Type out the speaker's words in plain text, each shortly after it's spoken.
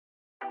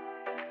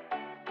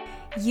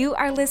You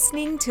are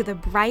listening to the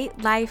Bright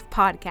Life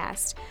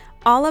Podcast,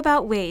 all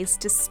about ways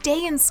to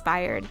stay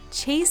inspired,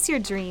 chase your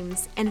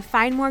dreams, and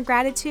find more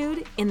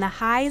gratitude in the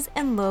highs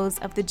and lows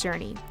of the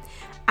journey.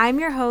 I'm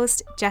your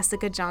host,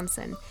 Jessica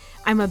Johnson.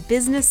 I'm a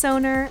business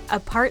owner, a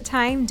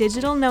part-time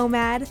digital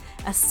nomad,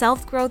 a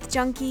self-growth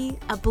junkie,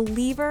 a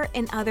believer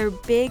in other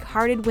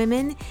big-hearted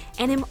women,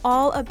 and am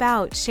all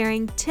about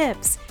sharing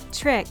tips,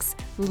 tricks,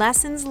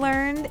 lessons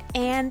learned,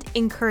 and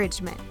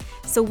encouragement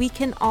so we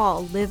can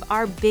all live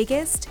our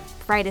biggest,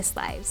 brightest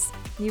lives.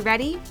 You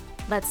ready?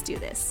 Let's do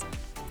this.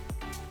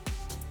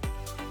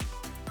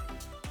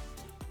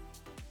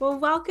 Well,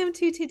 welcome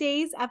to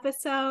today's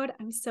episode.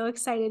 I'm so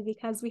excited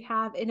because we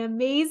have an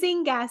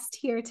amazing guest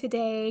here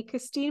today.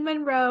 Kristine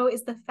Munro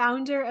is the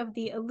founder of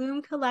the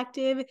Illume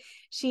Collective.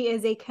 She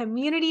is a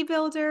community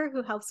builder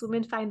who helps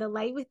women find the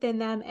light within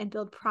them and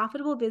build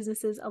profitable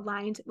businesses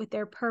aligned with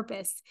their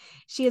purpose.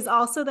 She is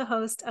also the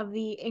host of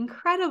the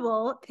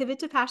incredible Pivot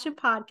to Passion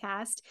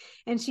podcast,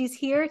 and she's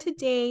here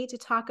today to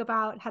talk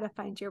about how to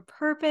find your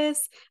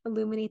purpose,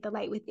 illuminate the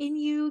light within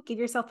you, give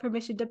yourself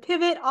permission to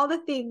pivot, all the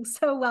things.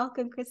 So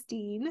welcome,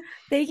 Kristine.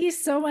 Thank you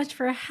so much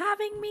for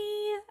having me.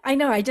 I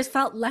know, I just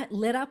felt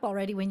lit up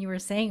already when you were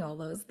saying all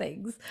those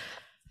things.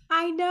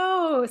 I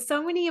know,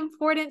 so many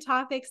important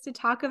topics to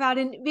talk about,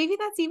 and maybe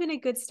that's even a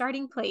good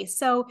starting place.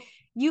 So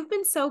you've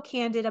been so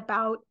candid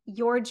about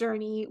your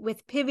journey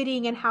with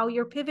pivoting and how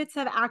your pivots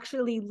have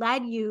actually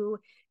led you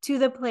to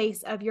the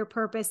place of your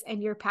purpose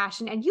and your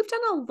passion. And you've done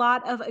a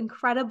lot of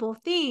incredible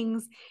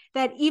things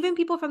that even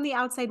people from the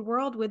outside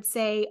world would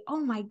say,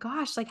 oh my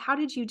gosh, like, how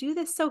did you do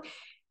this? So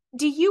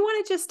do you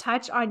want to just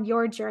touch on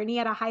your journey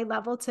at a high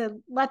level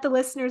to let the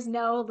listeners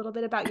know a little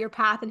bit about your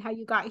path and how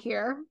you got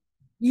here?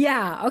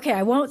 Yeah, okay,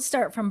 I won't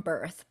start from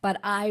birth,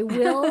 but I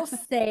will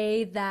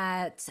say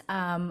that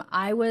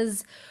I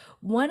was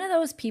one of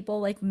those people,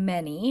 like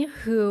many,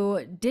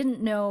 who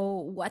didn't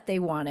know what they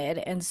wanted.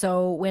 And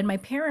so when my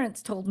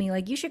parents told me,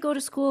 like, you should go to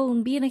school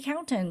and be an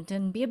accountant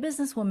and be a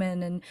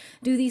businesswoman and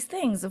do these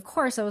things, of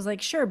course, I was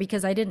like, sure,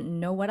 because I didn't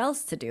know what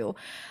else to do.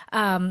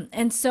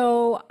 And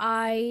so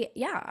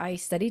I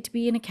studied to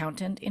be an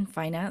accountant in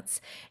finance,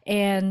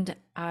 and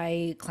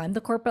I climbed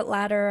the corporate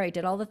ladder. I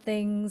did all the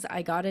things.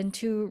 I got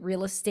into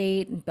real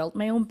estate and built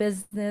my own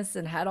business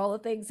and had all the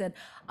things. And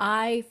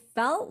I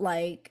felt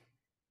like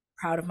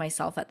proud of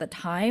myself at the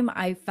time.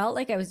 I felt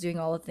like I was doing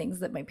all the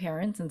things that my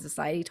parents and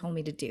society told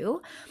me to do.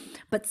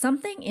 But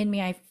something in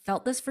me, I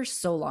felt this for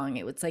so long.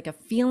 It was like a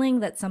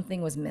feeling that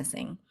something was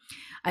missing.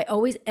 I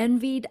always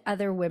envied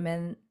other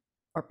women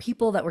or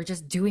people that were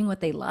just doing what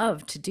they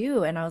love to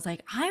do. And I was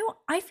like, I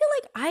feel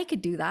like I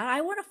could do that.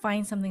 I want to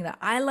find something that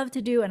I love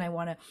to do and I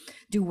want to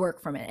do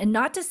work from it. And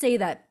not to say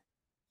that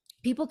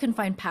people can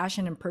find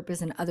passion and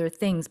purpose in other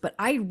things, but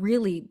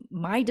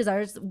my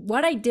desires,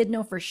 what I did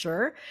know for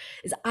sure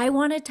is I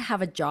wanted to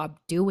have a job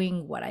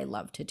doing what I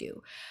love to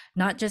do,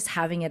 not just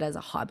having it as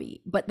a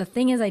hobby. But the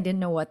thing is, I didn't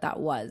know what that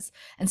was.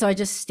 And so I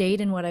just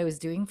stayed in what I was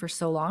doing for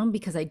so long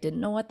because I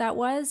didn't know what that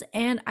was.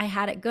 And I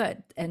had it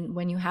good. And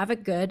when you have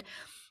it good,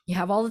 you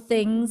have all the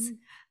things,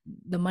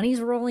 the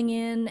money's rolling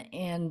in,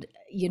 and,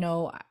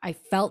 I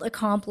felt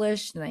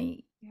accomplished,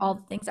 and all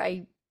the things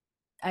I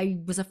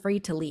was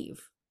afraid to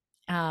leave.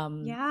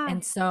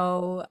 And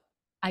so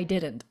I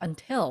didn't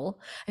until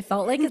I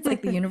felt like it's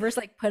like the universe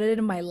like put it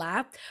in my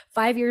lap.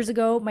 5 years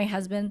ago, my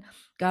husband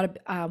got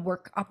a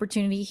work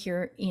opportunity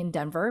here in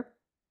Denver,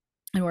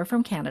 and we're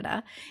from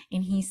Canada.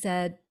 And he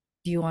said,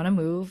 "Do you want to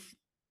move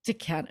to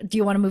Canada? Do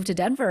you want to move to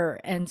Denver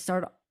and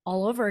start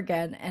all over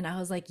again?" And I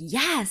was like,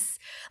 yes.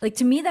 Like,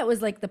 to me, that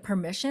was like the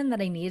permission that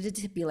I needed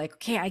to be like,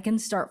 okay, I can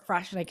start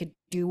fresh and I could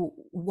do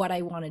what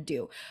I want to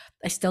do.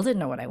 I still didn't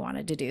know what I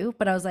wanted to do,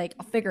 but I was like,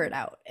 I'll figure it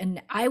out.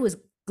 And I was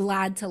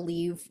glad to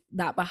leave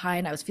that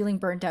behind. I was feeling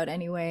burnt out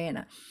anyway.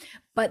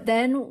 But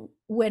then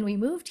when we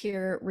moved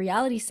here,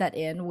 reality set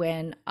in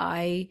when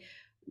I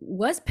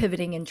was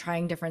pivoting and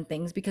trying different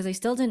things because I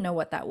still didn't know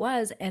what that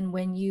was. And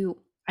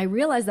I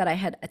realized that I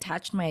had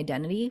attached my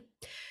identity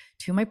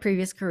to my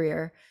previous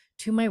career,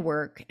 to my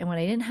work. And when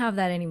I didn't have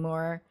that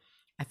anymore,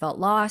 I felt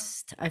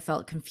lost. I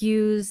felt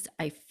confused.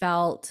 I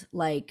felt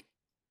like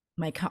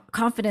my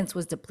confidence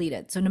was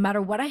depleted. So no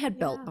matter what I had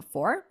built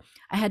before,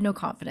 I had no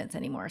confidence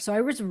anymore. So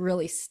I was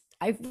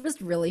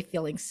really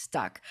feeling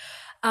stuck.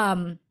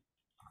 And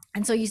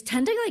so you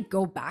tend to like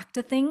go back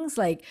to things.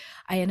 Like,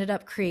 I ended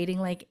up creating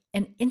like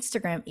an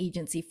Instagram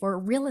agency for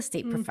real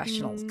estate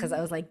professionals because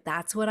I was like,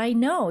 that's what I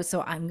know.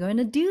 So I'm going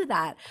to do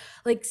that.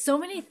 Like, so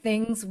many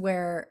things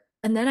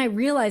and then I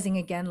realizing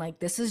again,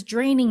 like, this is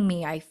draining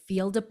me. I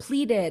feel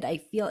depleted. I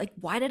feel like,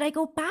 why did I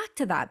go back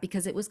to that?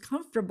 Because it was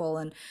comfortable.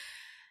 And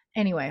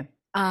anyway,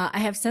 I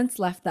have since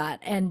left that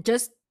and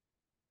just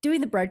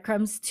doing the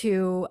breadcrumbs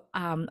to,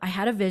 I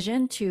had a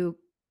vision to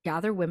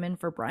gather women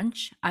for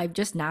brunch. I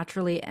just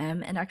naturally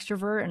am an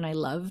extrovert and I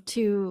love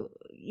to,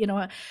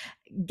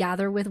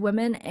 gather with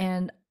women.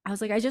 And I was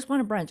like, I just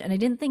want a brunch. And I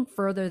didn't think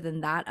further than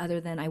that, other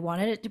than I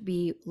wanted it to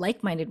be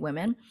like-minded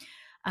women.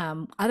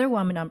 other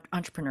women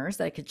entrepreneurs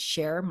that I could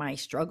share my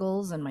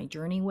struggles and my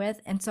journey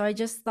with. And so I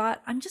just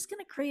thought, I'm just going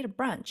to create a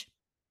brunch.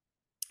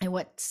 And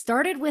what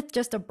started with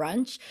just a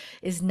brunch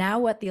is now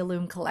what the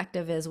Illume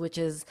Collective is, which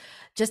is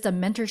just a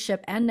mentorship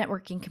and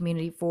networking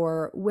community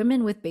for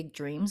women with big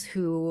dreams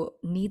who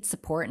need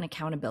support and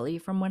accountability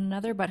from one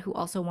another, but who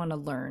also want to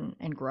learn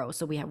and grow.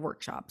 So we have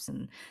workshops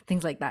and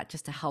things like that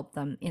just to help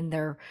them in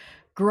their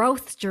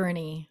growth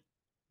journey.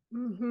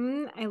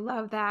 I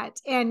love that.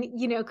 And,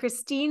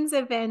 Kristine's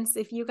events,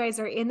 if you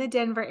guys are in the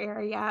Denver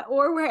area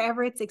or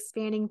wherever it's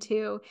expanding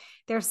to,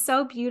 they're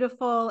so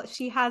beautiful.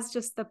 She has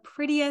just the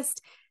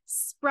prettiest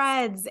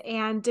spreads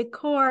and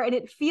decor, and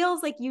it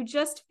feels like you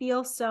just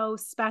feel so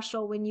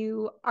special when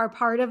you are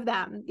part of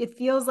them. It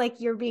feels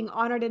like you're being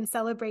honored and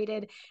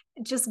celebrated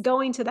just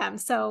going to them.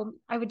 So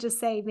I would just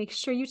say, make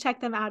sure you check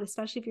them out,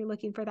 especially if you're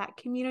looking for that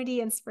community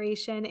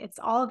inspiration. It's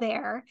all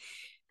there.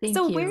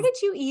 So Thank where you.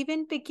 did you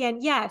even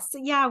begin? Yes.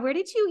 Yeah. Where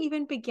did you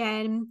even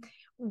begin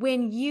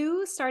when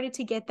you started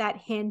to get that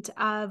hint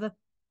of,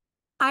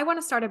 I want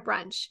to start a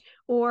brunch?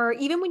 Or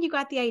even when you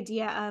got the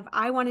idea of,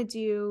 I want to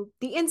do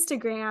the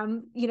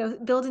Instagram,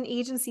 build an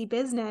agency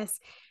business.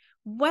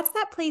 What's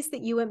that place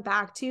that you went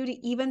back to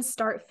even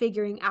start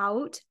figuring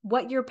out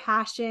what your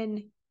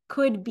passion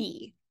could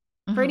be?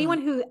 For Mhm.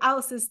 anyone who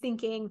else is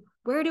thinking,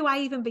 where do I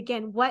even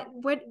begin? Where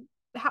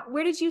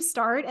did you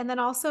start? And then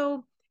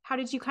also, how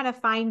did you kind of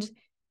find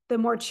the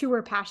more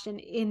truer passion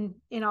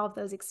in all of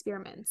those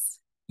experiments?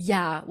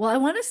 Yeah. Well, I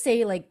want to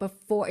say like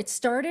before it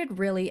started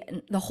really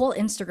the whole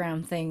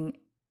Instagram thing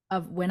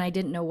of when I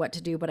didn't know what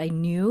to do, but I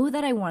knew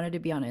that I wanted to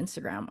be on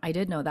Instagram. I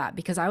did know that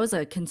because I was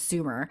a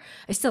consumer,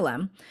 I still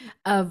am,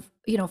 of,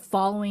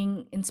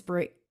 following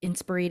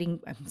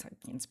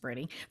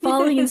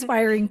following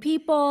inspiring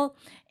people.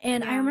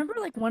 And I Yeah. remember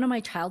like one of my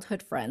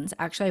childhood friends,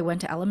 actually I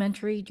went to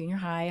elementary, junior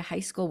high,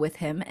 high school with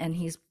him, and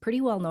he's pretty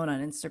well known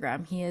on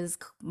Instagram. He is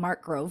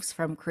Mark Groves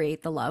from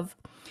Create the Love.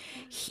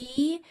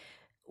 He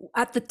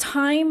at the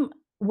time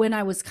when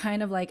I was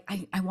kind of like,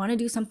 I want to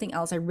do something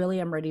else. I really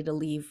am ready to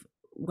leave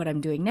what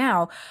I'm doing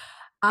now.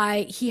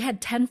 He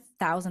had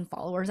 10,000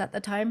 followers at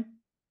the time.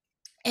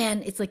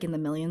 And it's like in the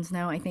millions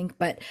now, I think.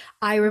 But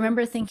I Mm-hmm.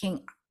 remember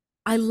thinking,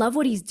 I love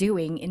what he's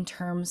doing in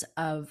terms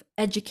of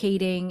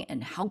educating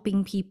and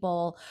helping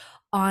people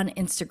on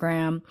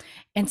Instagram.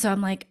 And so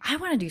I'm like, I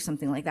want to do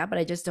something like that, but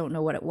I just don't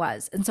know what it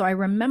was. And so I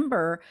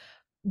remember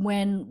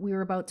when we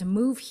were about to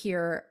move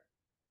here,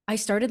 I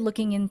started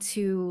looking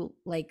into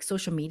like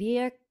social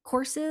media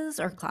courses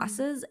or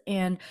classes.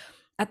 And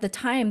at the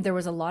time, there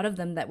was a lot of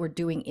them that were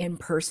doing in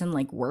person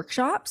like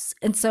workshops.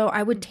 And so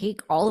I would Mm-hmm.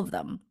 take all of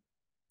them,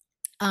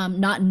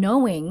 not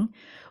knowing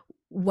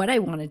what I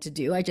wanted to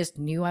do. I just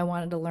knew I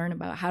wanted to learn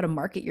about how to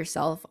market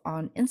yourself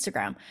on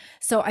Instagram.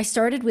 So I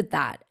started with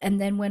that. And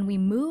then when we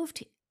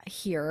moved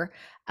here,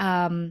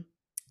 I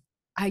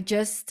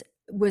just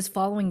was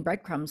following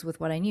breadcrumbs with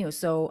what I knew.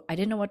 So I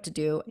didn't know what to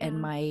do. And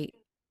Yeah. my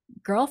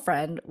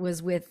girlfriend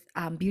was with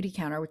Beauty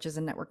Counter, which is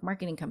a network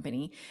marketing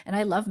company, and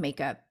I love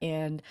makeup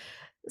and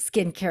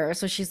skincare.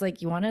 So she's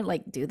like, "You want to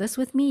like do this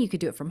with me? You could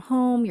do it from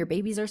home. Your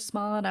babies are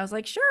small." And I was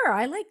like, "Sure,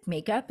 I like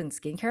makeup and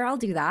skincare. I'll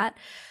do that."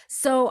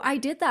 So I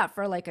did that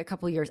for like a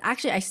couple of years.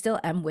 Actually, I still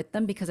am with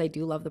them because I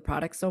do love the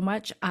product so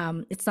much.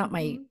 It's not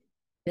my Mm-hmm.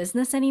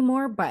 business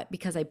anymore, but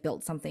because I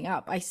built something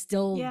up, I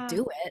still Yeah.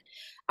 do it.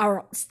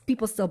 Our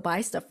people still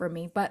buy stuff from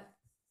me, but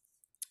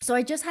so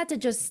I just had to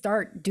just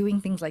start doing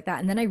things like that.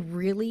 And then I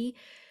really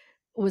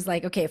was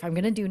like, okay, if I'm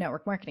going to do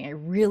network marketing, I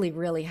really,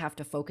 really have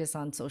to focus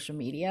on social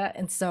media.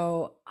 And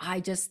so I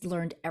just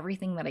learned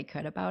everything that I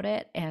could about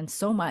it. And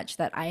so much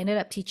that I ended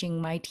up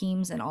teaching my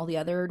teams and all the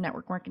other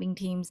network marketing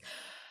teams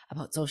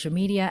about social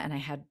media. And I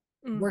had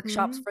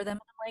workshops Mm-hmm. for them.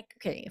 I'm like,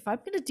 okay, if I'm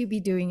going to be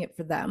doing it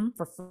for them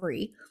for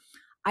free,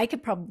 I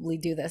could probably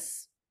do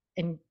this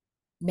and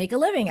make a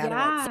living out of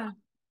it. So Yeah.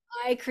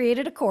 I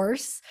created a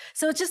course.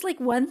 So it's just like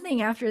one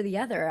thing after the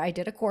other. I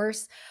did a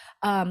course.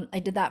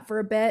 I did that for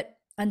a bit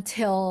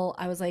until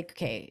I was like,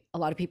 okay, a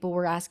lot of people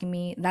were asking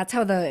me. That's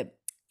how the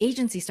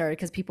agency started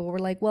because people were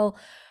like, well,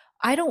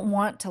 I don't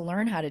want to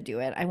learn how to do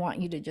it. I want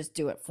you to just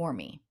do it for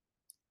me.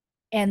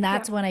 And Yeah.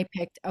 that's when I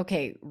picked,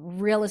 okay,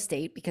 real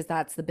estate because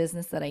that's the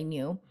business that I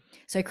knew.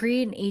 So I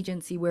created an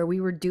agency where we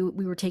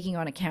were taking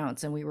on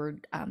accounts and we were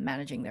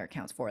managing their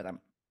accounts for them.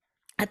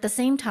 At the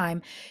same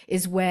time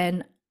is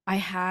when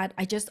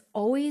I just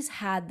always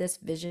had this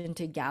vision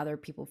to gather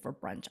people for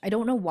brunch. I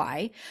don't know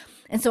why.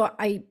 And so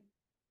I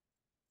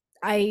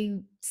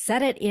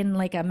said it in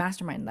like a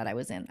mastermind that I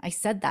was in. I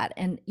said that.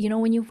 And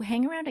when you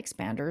hang around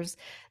expanders,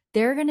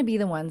 they're going to be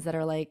the ones that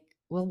are like,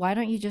 "Well, why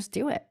don't you just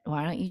do it?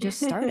 Why don't you just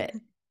start it?"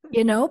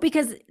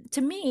 Because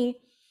to me,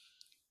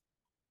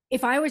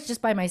 if I was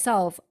just by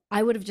myself,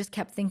 I would have just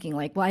kept thinking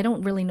like, "Well, I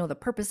don't really know the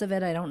purpose of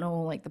it. I don't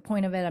know like the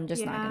point of it. I'm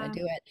just not going Yeah. to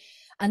do it."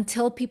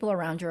 Until people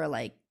around you are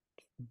like,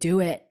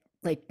 do it,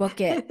 like book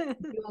it,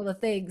 do all the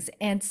things.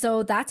 And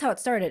so that's how it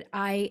started.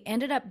 I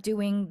ended up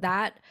doing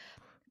that.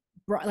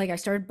 Like I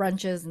started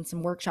brunches and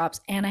some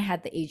workshops, and I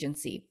had the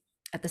agency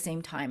at the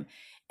same time.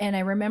 And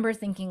I remember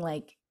thinking,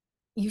 like,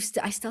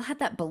 I still had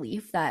that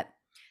belief that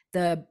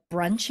the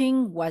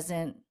brunching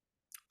wasn't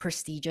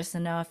prestigious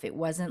enough. It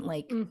wasn't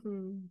like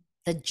Mm-hmm.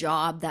 the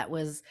job that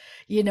was,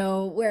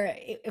 where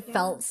it Yeah.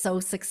 felt so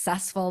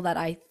successful that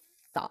I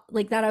thought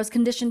like that I was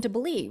conditioned to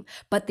believe.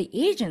 But the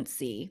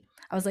agency,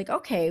 I was like,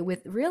 okay,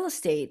 with real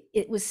estate,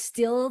 it was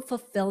still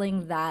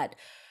fulfilling that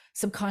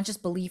subconscious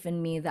belief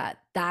in me that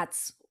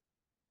that's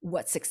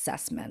what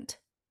success meant.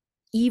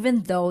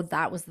 Even though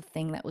that was the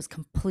thing that was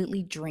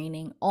completely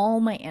draining all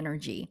my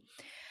energy.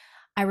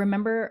 I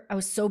remember I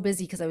was so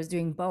busy because I was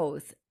doing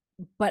both,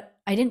 but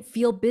I didn't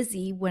feel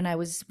busy when I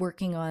was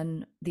working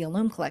on the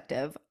Illume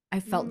Collective. I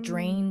felt Mm.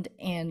 drained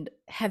and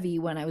heavy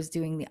when I was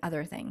doing the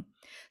other thing.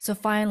 So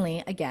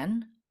finally,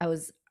 again, I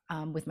was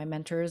with my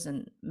mentors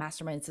and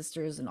mastermind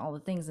sisters and all the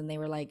things, and they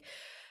were like,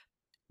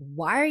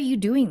 why are you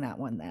doing that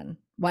one then?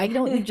 Why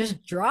don't you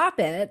just drop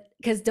it?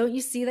 Because don't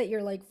you see that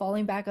you're like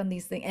falling back on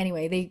these things?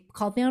 Anyway, they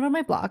called me out on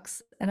my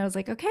blocks, and I was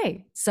like,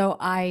 okay. So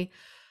I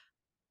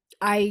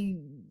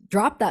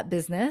dropped that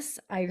business.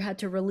 I had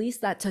to release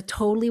that to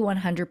totally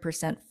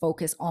 100%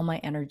 focus all my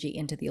energy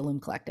into the Illume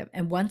Collective.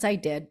 And once I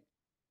did,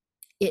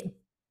 it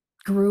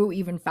grew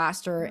even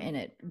faster and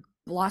it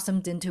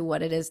blossomed into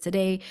what it is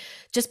today,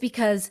 just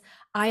because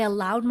I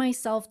allowed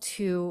myself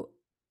to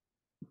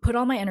put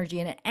all my energy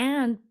in it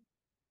and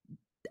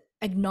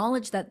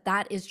acknowledge that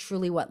that is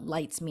truly what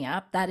lights me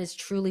up. That is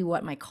truly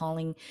what my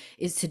calling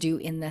is to do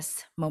in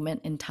this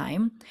moment in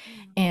time.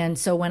 Yeah. And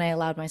so when I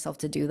allowed myself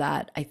to do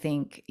that, I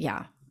think,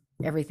 yeah,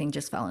 everything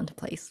just fell into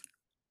place.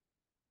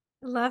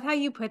 Love how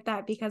you put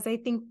that, because I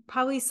think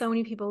probably so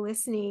many people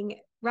listening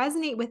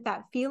resonate with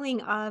that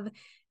feeling of,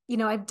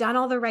 I've done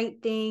all the right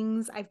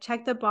things. I've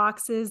checked the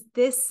boxes.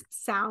 This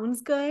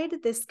sounds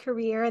good, this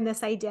career and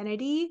this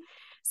identity.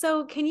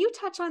 So, can you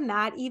touch on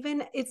that?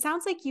 Even it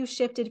sounds like you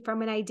shifted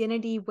from an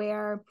identity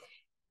where,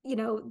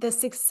 the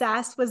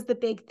success was the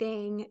big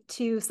thing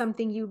to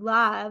something you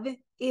love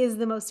is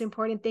the most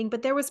important thing.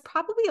 But there was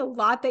probably a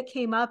lot that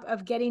came up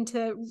of getting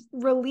to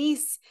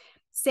release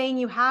saying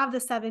you have the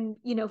seven,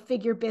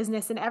 figure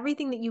business and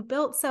everything that you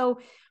built. So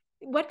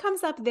what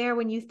comes up there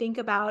when you think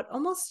about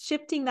almost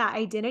shifting that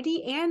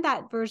identity and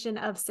that version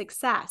of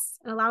success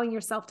and allowing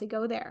yourself to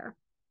go there?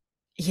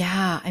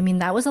 Yeah, I mean,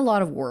 that was a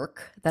lot of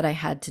work that I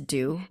had to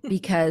do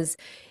because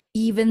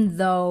even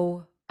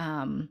though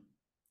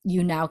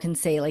you now can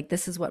say, like,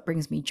 this is what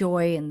brings me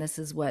joy and this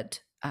is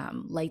what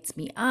lights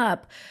me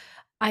up,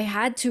 I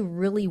had to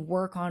really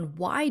work on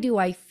why do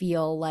I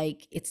feel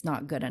like it's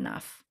not good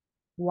enough?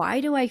 Why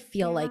do I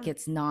feel like Yeah.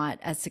 it's not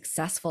as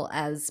successful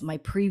as my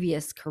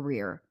previous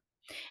career?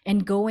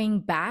 And going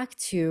back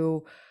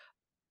to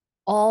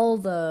all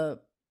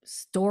the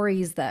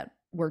stories that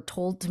were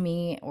told to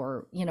me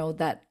or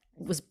that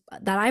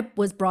I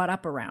was brought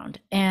up around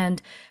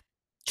and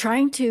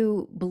trying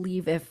to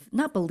believe if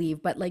not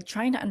believe but like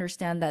trying to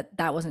understand that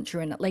that wasn't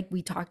true, and like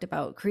we talked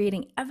about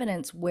creating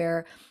evidence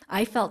where I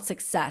Yeah. felt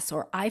success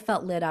or I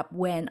felt lit up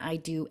when I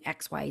do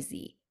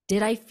XYZ.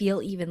 Did I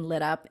feel even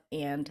lit up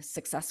and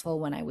successful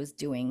when I was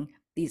doing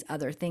these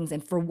other things,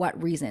 and for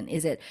what reason?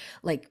 Is it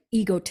like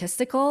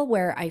egotistical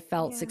where I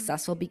felt Yeah.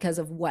 successful because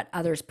of what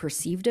others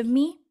perceived of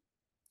me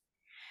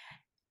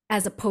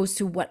as opposed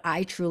to what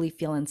I truly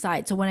feel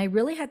inside? So when I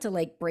really had to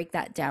like break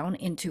that down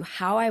into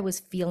how I was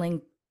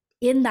feeling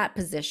in that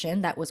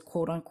position that was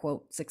quote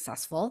unquote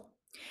successful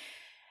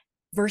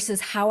versus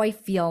how I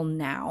feel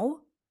now,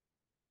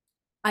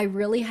 I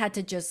really had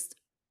to just,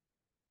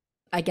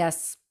 I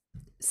guess,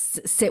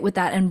 sit with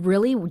that and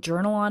really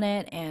journal on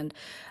it and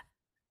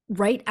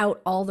write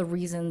out all the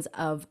reasons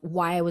of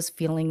why I was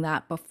feeling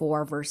that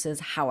before versus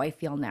how I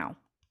feel now.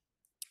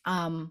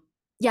 um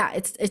yeah,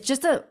 it's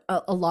just a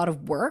lot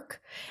of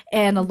work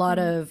and a lot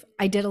Mm-hmm. of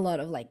I did a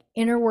lot of like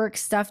inner work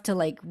stuff to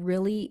like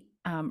really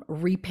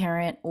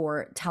reparent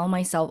or tell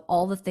myself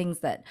all the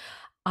things that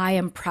I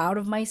am proud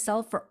of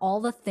myself for,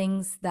 all the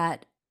things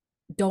that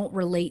don't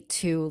relate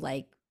to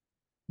like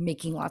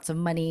making lots of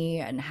money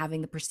and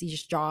having the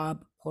prestigious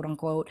job, quote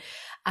unquote.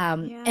 Yeah.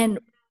 And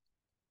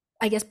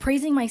I guess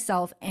praising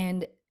myself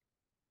and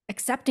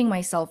accepting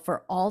myself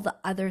for all the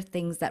other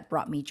things that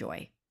brought me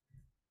joy.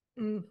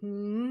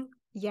 Mm-hmm.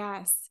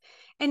 Yes.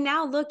 And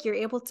now look, you're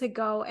able to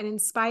go and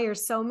inspire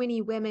so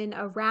many women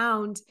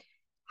around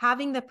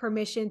having the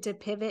permission to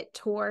pivot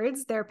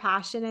towards their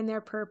passion and their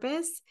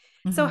purpose.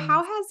 So, Mhm.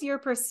 how has your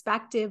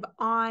perspective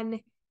on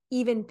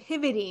even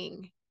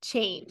pivoting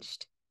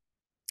changed?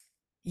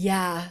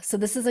 Yeah, so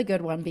this is a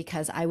good one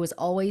because I was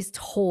always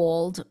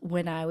told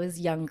when I was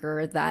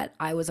younger that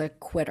I was a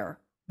quitter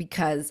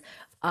because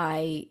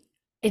I,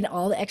 in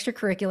all the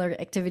extracurricular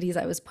activities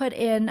I was put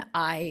in,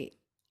 I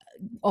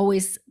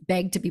always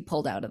begged to be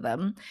pulled out of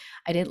them.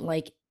 I didn't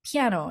like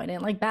piano, I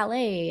didn't like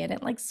ballet, I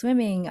didn't like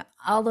swimming,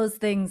 all those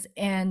things.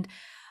 And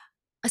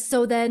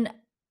so then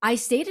I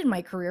stayed in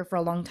my career for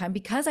a long time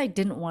because I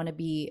didn't want to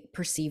be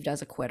perceived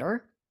as a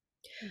quitter,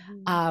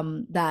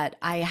 Mm-hmm. that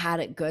I had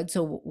it good.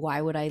 So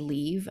why would I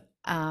leave?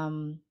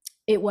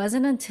 It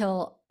wasn't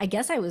until I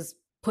guess I was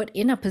put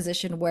in a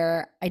position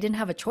where I didn't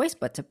have a choice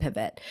but to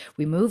pivot.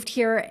 We moved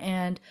here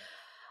and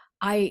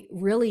I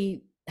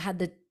really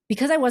had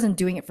because I wasn't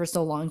doing it for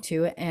so long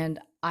too. And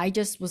I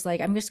just was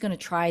like, I'm just going to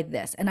try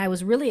this. And I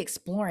was really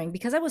exploring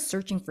because I was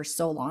searching for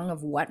so long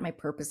of what my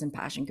purpose and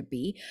passion could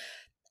be.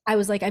 I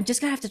was like, I'm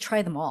just going to have to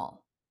try them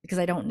all because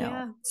I don't know.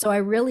 Yeah. So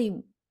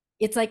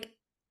it's like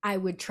I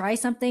would try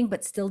something,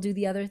 but still do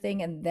the other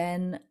thing. And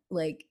then,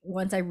 like,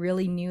 once I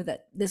really knew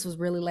that this was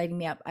really lighting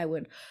me up, I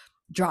would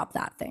drop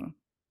that thing.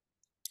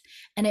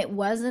 And it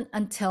wasn't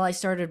until I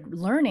started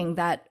learning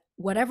that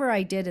whatever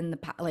I did in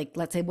like,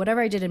 let's say,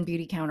 whatever I did in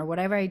Beauty Count or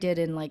whatever I did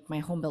in like my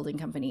home building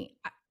company,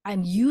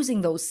 I'm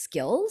using those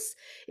skills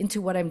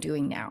into what I'm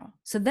doing now.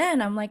 So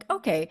then I'm like,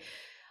 okay,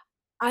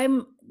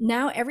 I'm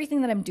now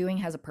everything that I'm doing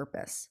has a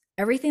purpose.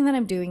 Everything that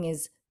I'm doing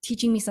is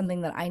teaching me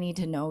something that I need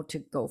to know to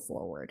go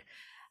forward.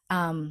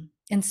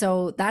 And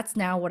so that's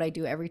now what I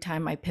do every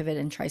time I pivot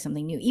and try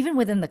something new, even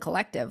within the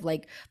collective.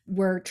 Like,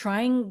 we're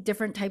trying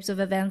different types of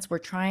events, we're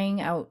trying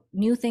out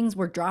new things,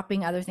 we're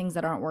dropping other things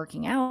that aren't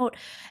working out.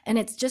 And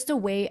it's just a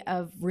way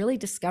of really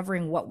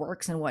discovering what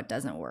works and what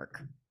doesn't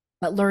work,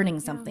 but learning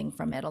Yeah. something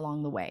from it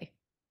along the way.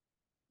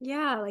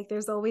 Yeah, like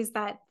there's always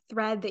that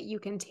thread that you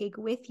can take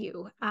with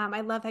you.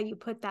 I love how you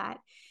put that.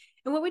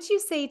 And what would you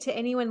say to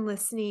anyone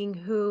listening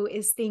who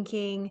is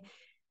thinking,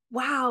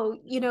 wow,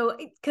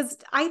 because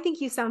I think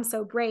you sound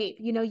so great.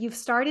 You've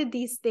started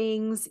these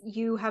things,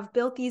 you have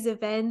built these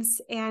events,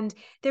 and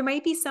there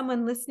might be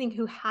someone listening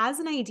who has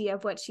an idea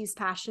of what she's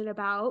passionate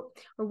about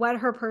or what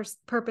her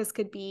purpose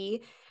could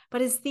be,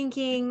 but is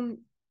thinking,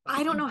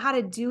 I don't know how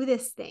to do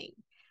this thing,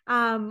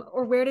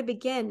 or where to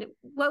begin.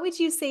 What would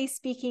you say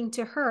speaking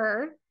to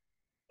her?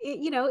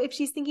 If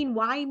she's thinking,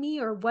 why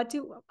me, or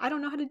I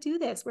don't know how to do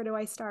this. Where do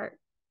I start?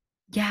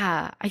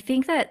 Yeah, I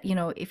think that,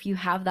 if you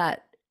have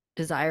that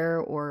desire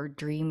or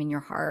dream in your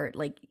heart,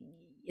 like,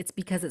 it's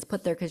because it's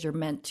put there because you're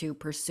meant to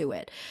pursue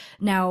it.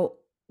 Now,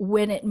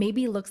 when it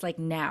maybe looks like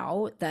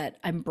now that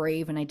I'm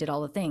brave and I did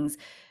all the things,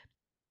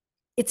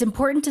 it's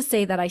important to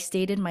say that I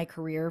stayed in my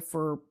career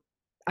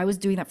I was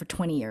doing that for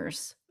 20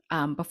 years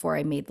before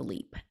I made the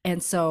leap.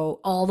 And so,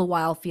 all the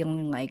while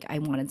feeling like I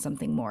wanted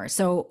something more.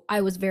 So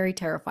I was very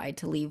terrified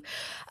to leave.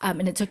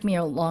 And it took me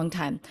a long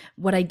time.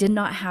 What I did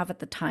not have at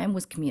the time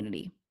was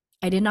community.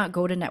 I did not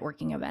go to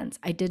networking events.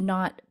 I did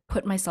not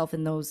put myself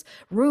in those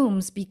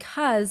rooms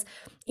because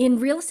in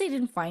real estate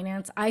and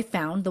finance, I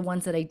found the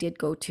ones that I did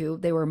go to,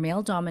 they were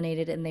male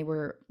dominated and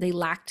they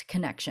lacked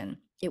connection.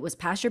 It was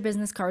pass your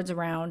business cards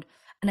around,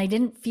 and I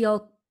didn't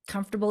feel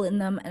comfortable in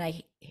them, and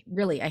I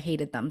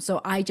hated them.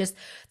 So I just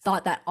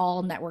thought that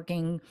all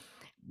networking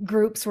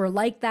groups were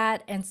like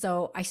that, and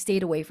so I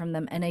stayed away from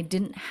them, and I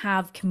didn't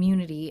have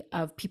community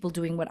of people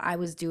doing what I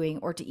was doing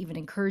or to even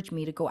encourage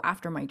me to go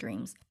after my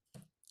dreams.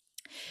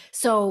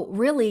 So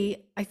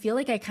really, I feel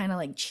like I kind of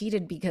like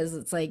cheated because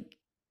it's like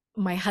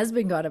my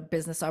husband got a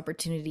business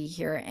opportunity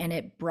here, and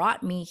it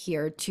brought me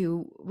here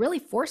to really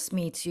force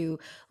me to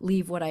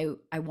leave what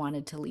I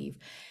wanted to leave.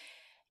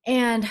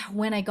 And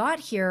when I got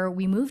here,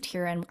 we moved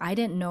here, and I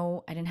didn't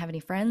have any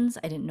friends.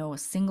 I didn't know a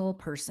single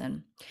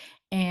person.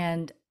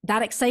 And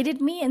that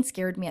excited me and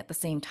scared me at the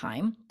same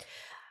time,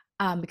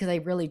 because I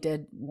really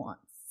did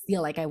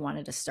feel like I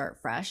wanted to start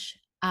fresh.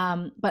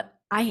 But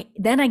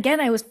then again,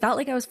 felt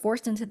like I was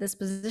forced into this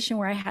position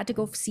where I had to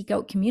go seek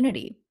out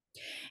community.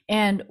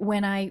 And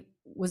when I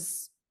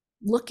was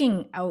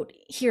looking out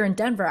here in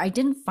Denver, I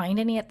didn't find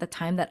any at the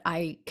time that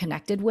I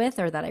connected with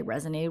or that I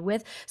resonated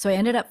with. So I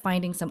ended up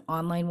finding some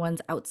online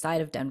ones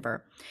outside of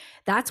Denver.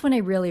 That's when I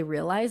really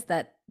realized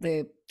that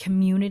the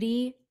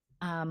community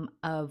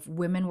of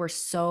women were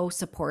so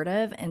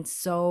supportive and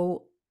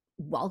so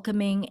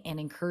welcoming and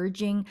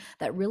encouraging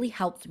that really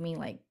helped me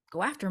like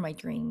go after my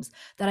dreams,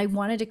 that I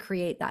wanted to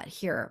create that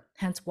here.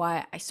 Hence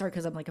why I started,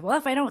 because I'm like, well,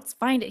 if I don't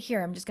find it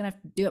here, I'm just gonna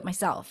have to do it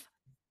myself.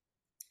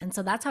 And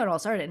so that's how it all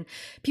started. And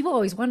people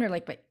always wonder,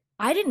 like, but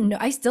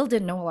I still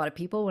didn't know a lot of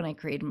people when I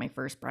created my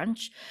first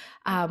brunch.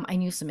 I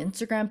knew some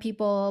Instagram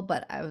people,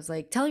 but I was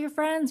like, tell your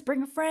friends,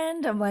 bring a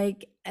friend. I'm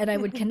like, and I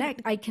would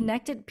connect. I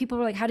connected. People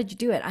were like, how did you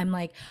do it? I'm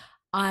like,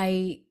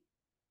 I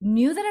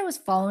knew that I was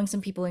following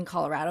some people in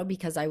Colorado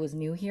because I was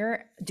new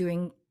here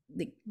doing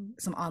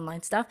some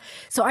online stuff.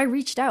 So I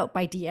reached out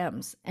by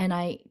DMs, and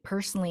I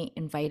personally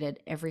invited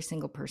every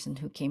single person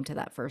who came to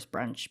that first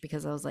brunch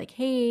because I was like,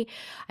 hey,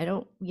 I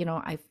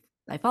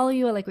follow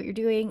you. I like what you're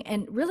doing.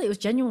 And really, it was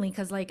genuinely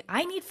because, like,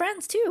 I need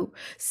friends too.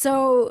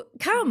 So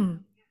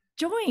come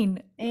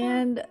join,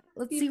 and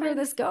let's see where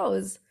this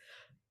goes.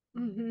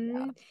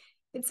 Mm-hmm.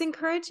 It's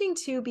encouraging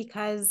too,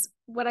 because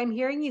what I'm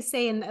hearing you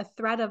say in a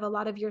thread of a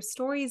lot of your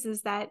stories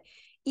is that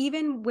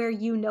even where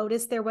you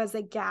noticed there was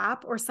a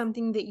gap or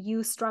something that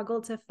you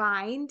struggled to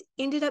find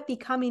ended up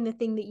becoming the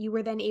thing that you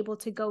were then able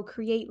to go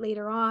create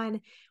later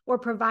on or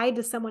provide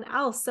to someone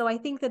else. So I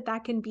think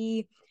that can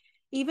be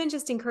even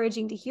just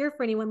encouraging to hear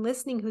for anyone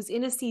listening who's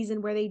in a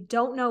season where they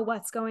don't know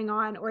what's going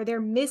on, or they're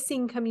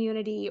missing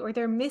community, or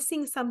they're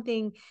missing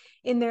something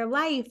in their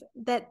life,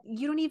 that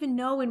you don't even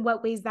know in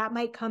what ways that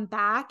might come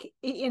back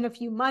in a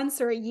few months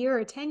or a year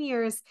or 10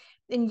 years.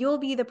 And you'll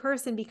be the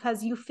person,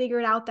 because you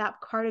figured out that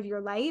part of your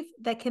life,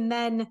 that can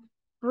then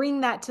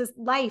bring that to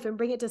life and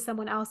bring it to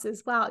someone else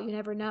as well. You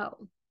never know.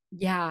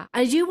 Yeah.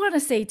 I do want to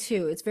say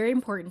too, it's very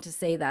important to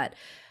say that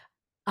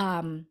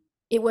um,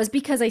 it was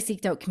because I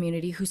seeked out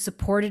community who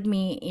supported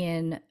me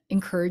in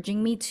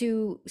encouraging me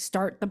to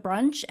start the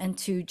brunch and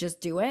to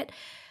just do it.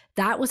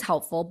 That was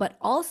helpful. But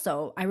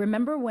also, I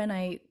remember when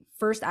I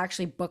first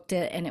actually booked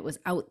it and it was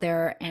out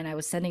there and I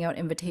was sending out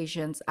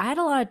invitations, I had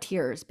a lot of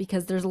tears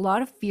because there's a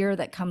lot of fear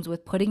that comes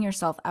with putting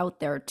yourself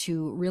out there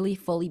to really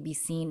fully be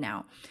seen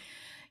now.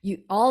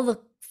 All the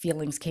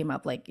feelings came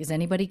up like, is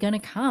anybody going to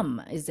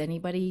come? Is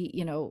anybody,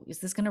 is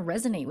this going to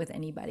resonate with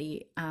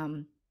anybody?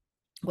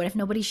 What if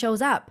nobody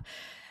shows up?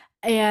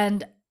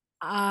 And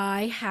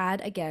I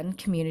had, again,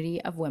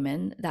 community of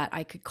women that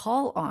I could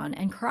call on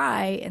and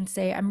cry and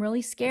say, I'm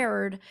really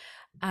scared.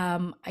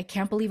 I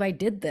can't believe I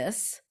did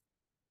this.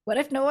 What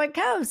if no one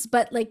comes?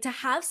 But like, to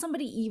have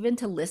somebody even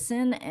to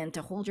listen and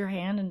to hold your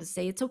hand and to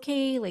say, it's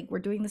okay, like we're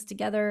doing this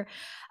together,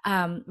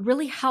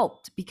 really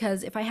helped.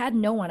 Because if I had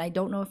no one, I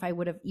don't know if I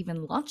would have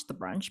even launched the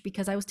brunch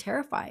because I was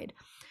terrified.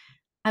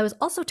 I was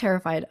also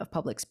terrified of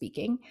public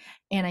speaking,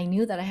 and I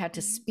knew that I had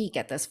to speak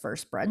at this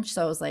first brunch.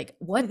 So I was like,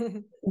 what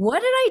did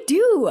I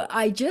do?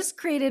 I just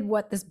created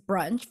this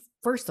brunch,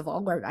 first of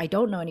all, where I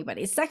don't know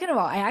anybody. Second of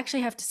all, I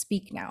actually have to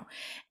speak now.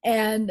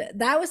 And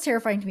that was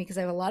terrifying to me because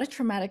I have a lot of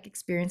traumatic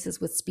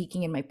experiences with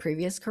speaking in my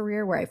previous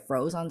career where I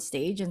froze on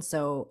stage. And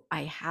so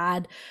I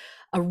had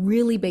a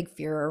really big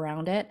fear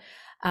around it.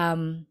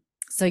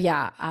 So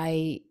yeah,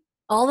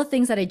 all the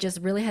things that I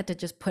just really had to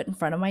just put in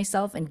front of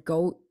myself and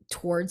go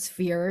towards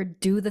fear,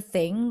 do the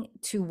thing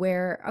to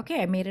where,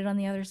 okay, I made it on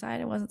the other side.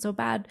 It wasn't so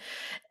bad.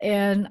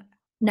 And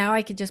now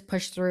I could just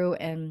push through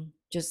and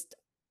just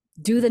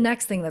do the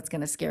next thing that's going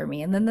to scare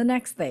me. And then the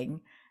next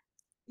thing.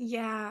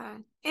 Yeah.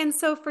 And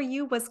so for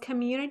you, was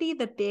community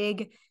the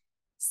big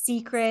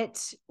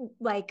secret,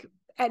 like,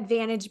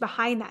 advantage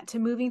behind that to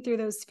moving through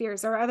those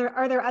fears? Or are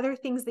there other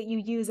things that you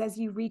use as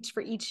you reach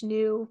for each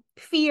new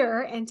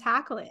fear and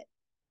tackle it?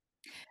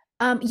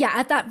 Yeah,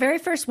 at that very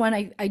first one,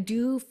 I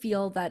do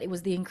feel that it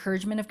was the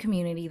encouragement of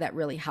community that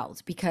really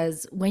helped,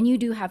 because when you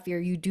do have fear,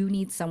 you do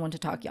need someone to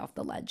talk you off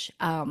the ledge.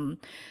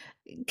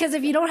 Because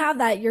if you don't have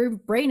that, your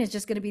brain is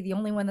just going to be the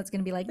only one that's going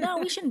to be like, no,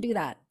 we shouldn't do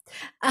that.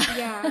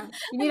 Yeah.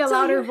 You need a Until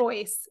louder you,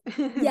 voice.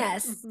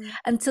 yes, Mhm.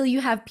 until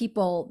you have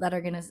people that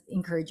are going to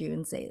encourage you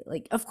and say,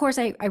 like, of course,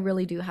 I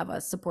really do have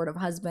a supportive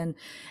husband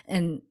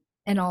and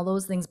all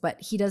those things, but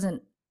he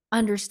doesn't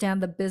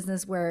understand the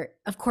business where,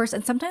 of course,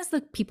 and sometimes the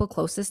people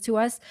closest to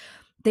us,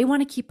 they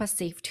want to keep us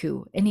safe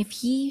too. And if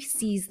he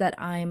sees that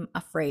I'm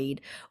afraid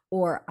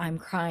or I'm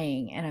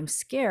crying and I'm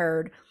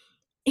scared,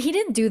 he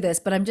didn't do this,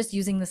 but I'm just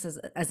using this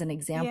as an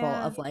example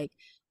Yeah. of like,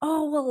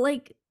 oh, well,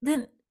 like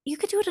then you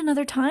could do it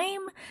another time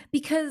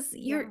because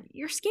Yeah.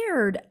 you're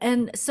scared.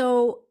 And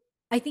so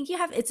I think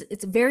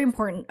it's very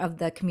important of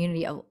the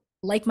community of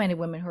like-minded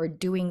women who are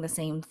doing the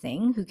same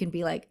thing, who can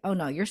be like, oh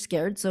no, you're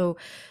scared. So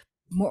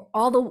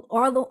all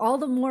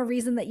the more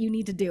reason that you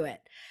need to do it.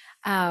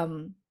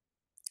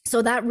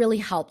 So that really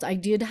helped. I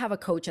did have a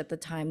coach at the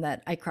time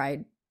that I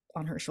cried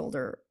on her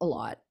shoulder a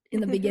lot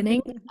in the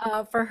beginning,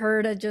 for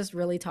her to just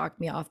really talk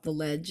me off the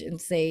ledge and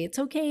say, it's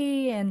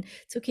okay. And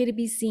it's okay to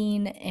be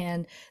seen.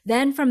 And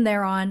then from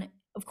there on,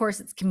 of course,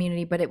 it's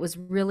community, but it was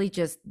really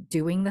just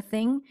doing the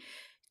thing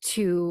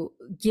to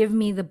give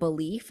me the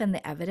belief and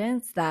the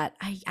evidence that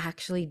I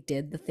actually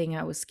did the thing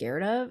I was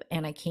scared of.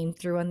 And I came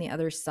through on the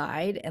other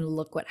side, and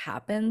look what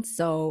happened.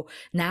 So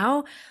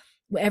now,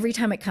 every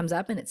time it comes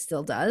up, and it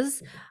still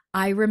does,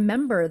 I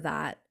remember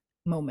that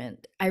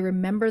moment. I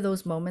remember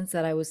those moments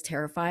that I was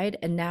terrified.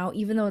 And now,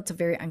 even though it's a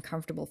very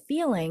uncomfortable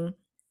feeling,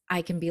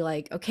 I can be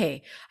like,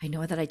 okay, I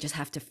know that I just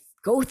have to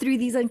go through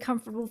these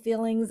uncomfortable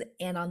feelings.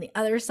 And on the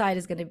other side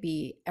is going to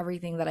be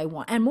everything that I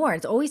want and more.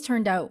 It's always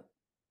turned out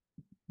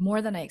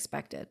more than I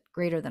expected,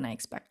 greater than I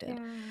expected.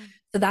 Yeah.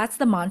 So that's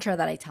the mantra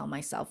that I tell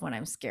myself when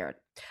I'm scared.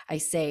 I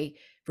say,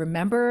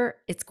 remember,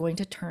 it's going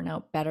to turn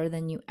out better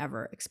than you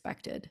ever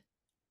expected.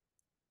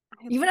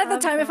 I Even at the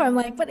love time, if I'm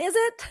like, that. but is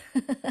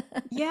it?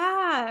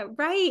 Yeah,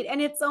 right.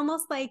 And it's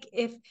almost like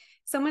if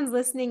someone's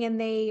listening and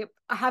they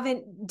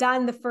haven't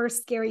done the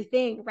first scary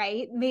thing,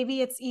 right?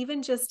 Maybe it's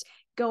even just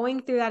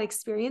going through that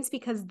experience,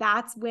 because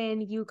that's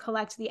when you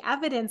collect the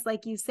evidence,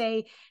 like you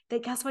say,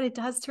 that guess what? It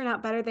does turn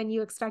out better than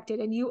you expected.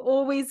 And you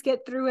always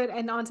get through it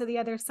and onto the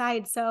other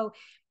side. So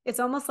it's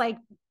almost like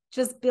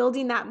just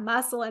building that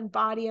muscle and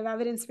body of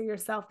evidence for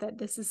yourself that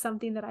this is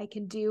something that I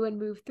can do and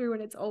move through,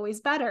 and it's always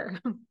better.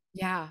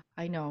 Yeah,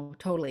 I know,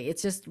 totally.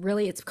 It's just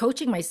really, it's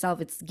coaching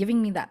myself. It's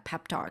giving me that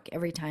pep talk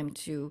every time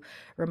to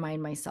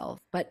remind myself.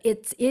 But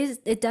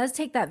it does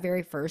take that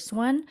very first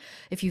one,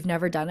 if you've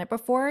never done it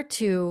before,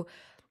 to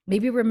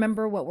maybe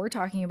remember what we're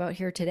talking about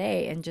here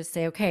today and just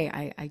say,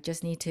 okay, I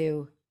just need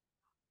to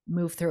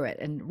move through it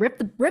and rip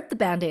the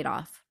Band-Aid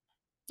off.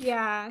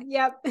 Yeah,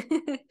 yep.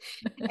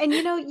 And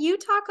you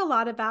talk a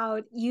lot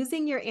about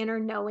using your inner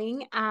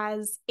knowing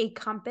as a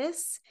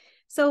compass.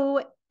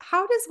 So,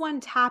 how does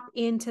one tap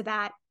into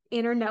that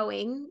inner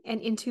knowing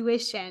and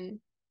intuition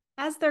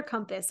as their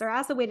compass or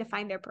as a way to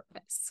find their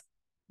purpose?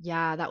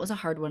 Yeah, that was a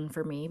hard one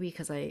for me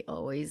because I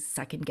always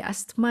second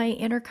guessed my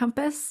inner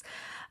compass.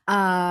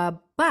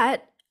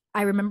 But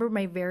I remember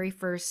my very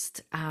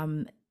first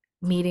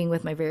meeting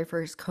with my very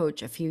first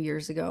coach a few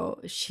years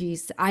ago.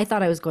 I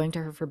thought I was going to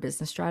her for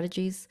business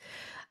strategies.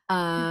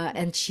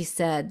 And she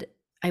said,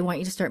 I want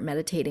you to start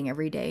meditating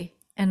every day.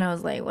 And I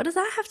was like, what does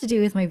that have to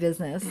do with my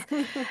business?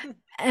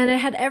 And it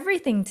had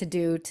everything to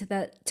do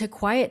to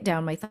quiet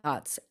down my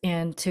thoughts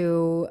and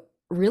to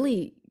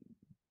really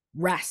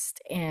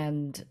rest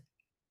and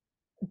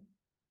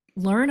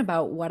learn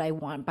about what I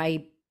want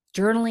by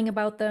journaling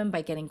about them,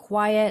 by getting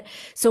quiet.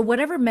 So,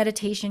 whatever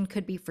meditation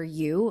could be for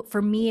you, for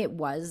me, it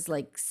was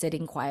like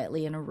sitting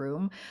quietly in a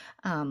room,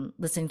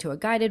 listening to a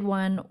guided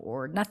one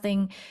or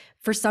nothing.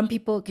 For some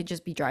people, it could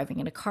just be driving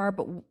in a car.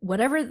 But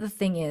whatever the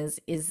thing is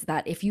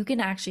that if you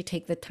can actually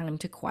take the time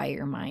to quiet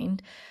your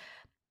mind,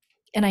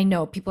 and I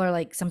know people are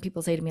like, some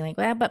people say to me, like,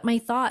 well, but my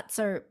thoughts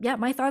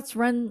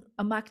run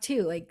amok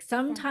too. Like Yeah.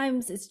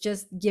 sometimes it's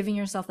just giving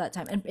yourself that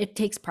time and it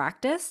takes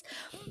practice.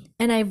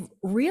 And I've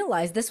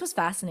realized this was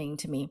fascinating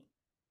to me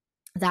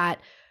that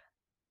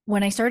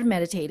when I started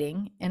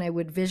meditating and I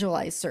would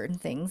visualize certain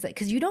things that,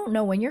 because you don't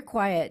know when you're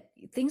quiet,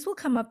 things will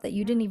come up that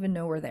you didn't even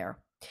know were there.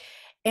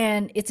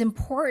 And it's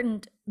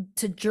important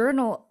to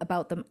journal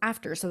about them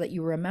after so that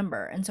you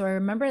remember. And so I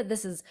remember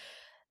this is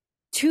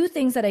two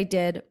things that I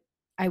did.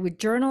 I would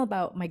journal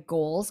about my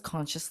goals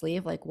consciously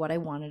of like what I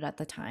wanted at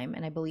the time.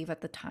 And I believe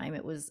at the time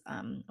it was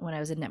when I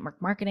was in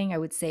network marketing, I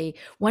would say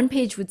one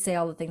page would say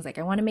all the things like,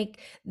 I want to make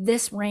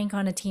this rank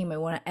on a team. I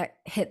want to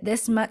hit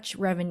this much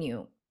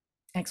revenue,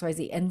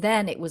 XYZ. And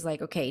then it was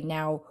like, okay,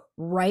 now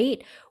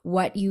write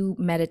what you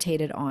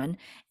meditated on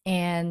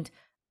and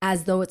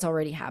as though it's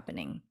already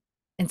happening.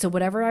 And so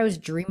whatever I was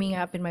dreaming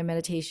up in my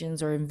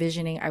meditations or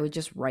envisioning, I would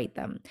just write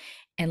them.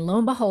 And lo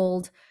and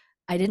behold,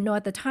 I didn't know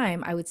at the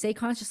time, I would say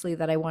consciously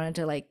that I wanted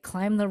to like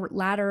climb the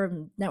ladder of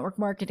network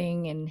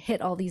marketing and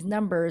hit all these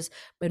numbers.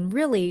 But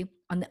really,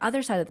 on the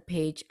other side of the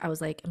page, I was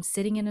like, I'm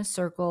sitting in a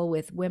circle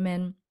with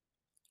women.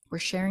 We're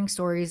sharing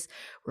stories.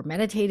 We're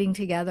meditating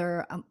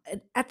together.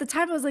 At the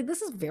time, I was like,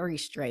 this is very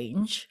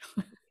strange,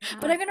 but Yeah.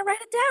 I'm going to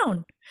write it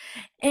down.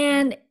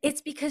 And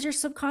it's because your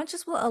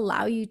subconscious will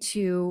allow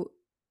you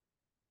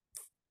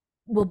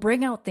will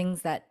bring out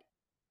things that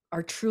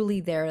are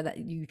truly there that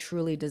you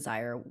truly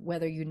desire,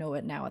 whether you know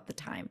it now at the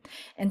time.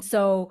 And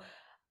so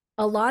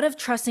a lot of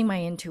trusting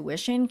my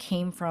intuition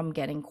came from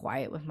getting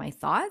quiet with my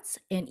thoughts.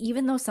 And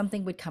even though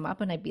something would come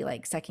up and I'd be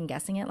like second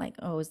guessing it, like,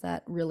 oh, is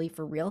that really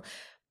for real?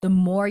 The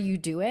more you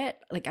do it,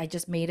 like I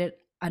just made it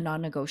a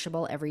non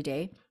negotiable every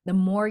day. The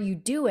more you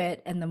do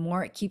it and the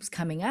more it keeps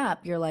coming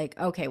up, you're like,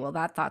 okay, well,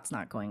 that thought's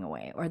not going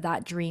away, or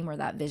that dream or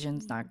that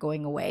vision's not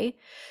going away.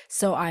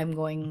 So I'm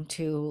going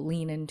to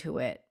lean into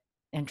it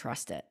and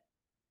trust it.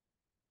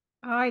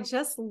 Oh, I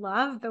just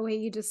love the way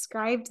you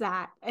described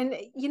that. And,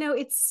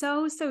 it's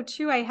so, so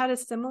true. I had a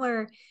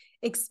similar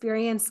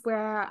experience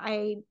where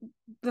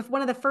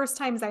one of the first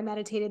times I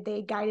meditated,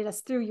 they guided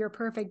us through your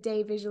perfect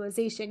day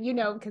visualization,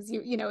 because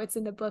it's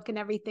in the book and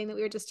everything that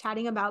we were just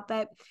chatting about.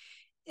 But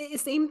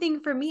same thing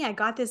for me. I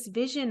got this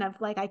vision of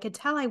like, I could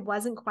tell I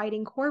wasn't quite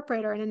in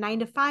corporate or in a 9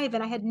 to 5,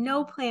 and I had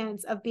no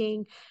plans of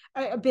being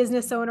a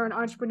business owner, an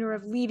entrepreneur,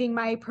 of leaving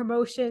my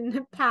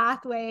promotion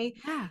pathway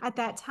Yeah. at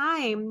that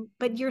time.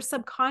 But your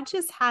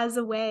subconscious has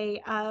a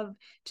way of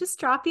just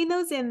dropping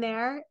those in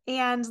there.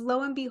 And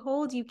lo and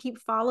behold, you keep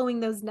following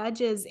those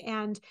nudges.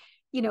 And,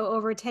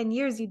 over 10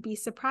 years, you'd be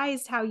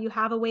surprised how you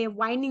have a way of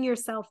winding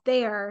yourself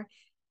there,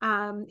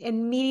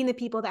 and meeting the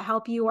people that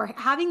help you, or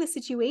having the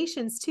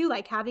situations too,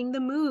 like having the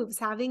moves,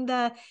 having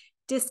the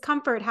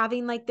discomfort,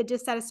 having like the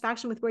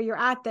dissatisfaction with where you're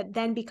at, that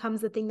then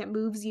becomes the thing that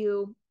moves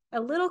you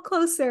a little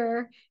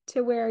closer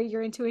to where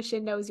your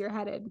intuition knows you're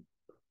headed.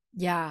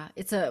 Yeah,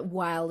 it's a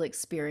wild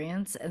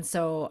experience. And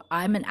so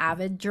I'm an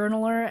avid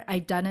journaler.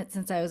 I've done it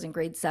since I was in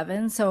grade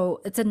 7.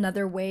 So it's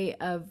another way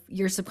of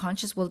your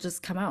subconscious will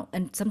just come out.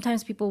 And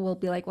sometimes people will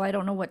be like, well, I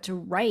don't know what to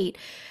write.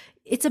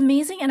 It's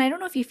amazing. And I don't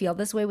know if you feel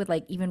this way with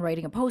like even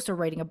writing a post or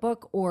writing a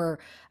book or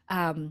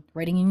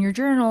writing in your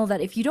journal,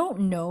 that if you don't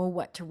know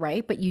what to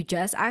write, but you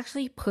just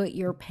actually put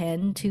your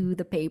pen to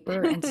the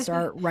paper and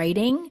start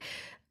writing,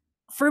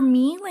 for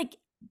me, like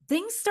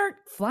things start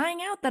flying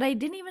out that I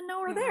didn't even know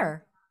were Yeah.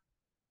 there.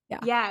 Yeah.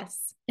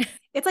 Yes.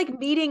 It's like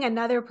meeting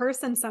another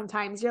person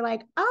sometimes. You're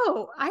like,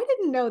 oh, I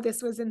didn't know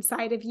this was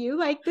inside of you.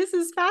 Like, this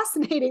is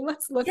fascinating.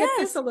 Let's look at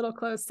this Yes. a little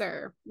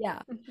closer.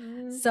 Yeah.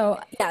 Mhm. So,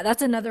 yeah,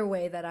 that's another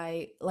way that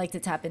I like to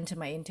tap into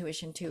my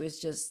intuition too, is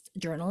just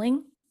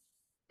journaling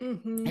and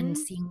Mhm.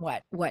 seeing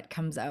what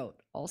comes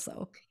out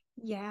also.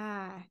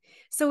 Yeah.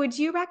 So would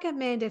you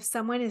recommend, if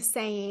someone is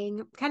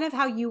saying kind of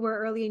how you were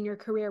early in your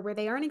career, where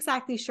they aren't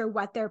exactly sure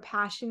what their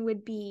passion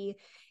would be,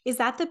 is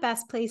that the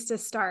best place to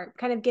start?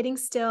 Kind of getting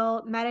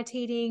still,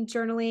 meditating,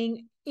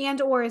 journaling, and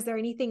or is there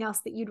anything else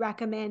that you'd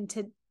recommend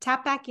to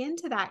tap back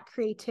into that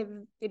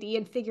creativity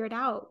and figure it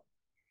out?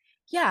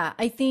 Yeah,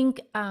 I think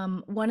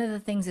one of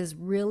the things is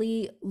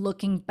really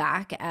looking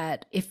back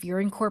at if you're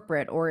in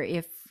corporate or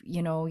if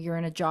you're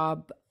in a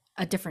job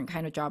a different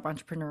kind of job,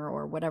 entrepreneur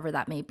or whatever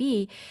that may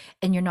be,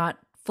 and you're not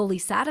fully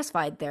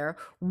satisfied there,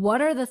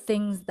 what are the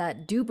things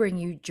that do bring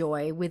you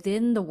joy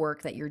within the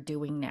work that you're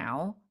doing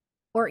now,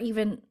 or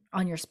even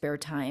on your spare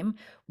time?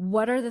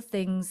 What are the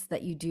things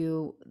that you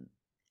do,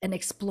 and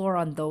explore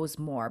on those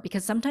more?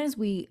 Because sometimes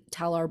we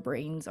tell our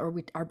brains, or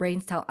our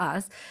brains tell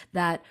us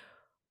that,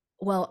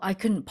 well, I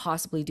couldn't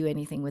possibly do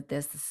anything with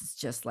this. This is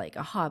just like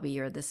a hobby,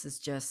 or this is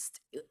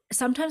just,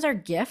 sometimes our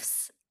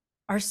gifts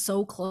are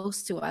so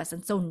close to us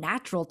and so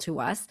natural to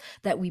us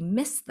that we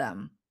miss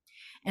them.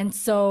 And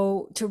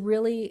so to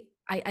really,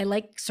 I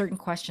like certain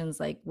questions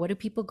like, what do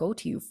people go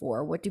to you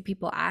for? What do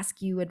people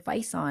ask you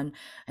advice on?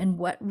 And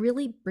what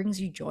really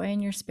brings you joy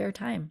in your spare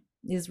time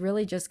is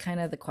really just kind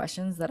of the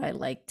questions that I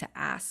like to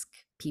ask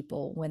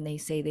people when they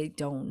say they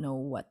don't know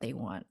what they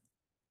want.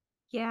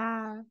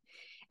 Yeah.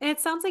 And it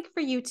sounds like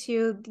for you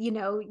too,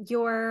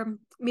 your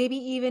maybe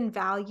even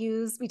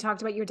values, we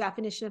talked about your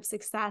definition of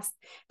success,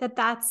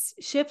 that's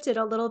shifted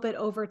a little bit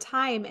over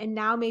time. And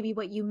now maybe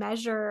what you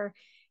measure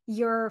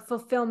your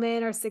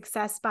fulfillment or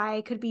success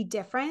by could be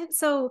different.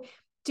 So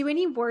do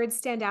any words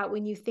stand out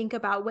when you think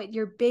about what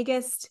your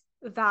biggest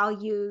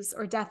values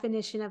or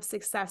definition of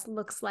success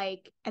looks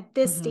like at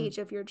this Mhm. stage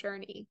of your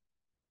journey?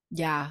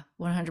 Yeah,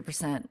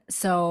 100%.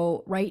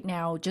 So right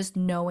now, just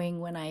knowing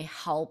when I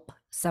help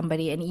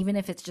somebody, and even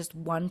if it's just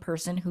one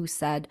person who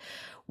said,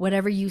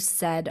 whatever you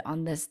said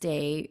on this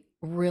day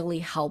really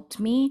helped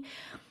me.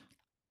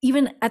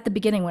 Even at the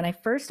beginning, when I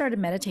first started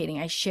meditating,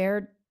 I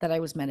shared that I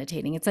was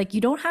meditating. It's like,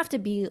 you don't have to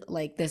be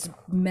like this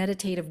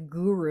meditative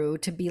guru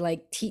to be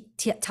like,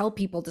 tell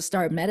people to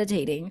start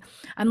meditating.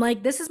 I'm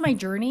like, this is my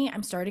journey.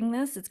 I'm starting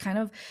this. It's kind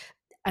of,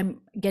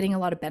 I'm getting a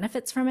lot of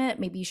benefits from it.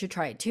 Maybe you should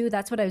try it too.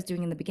 That's what I was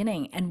doing in the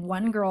beginning. And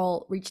one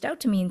girl reached out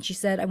to me and she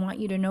said, I want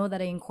you to know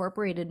that I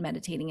incorporated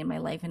meditating in my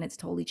life and it's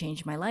totally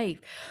changed my life.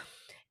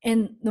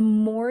 And the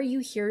more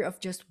you hear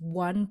of just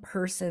one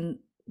person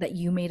that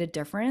you made a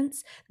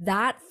difference,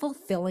 that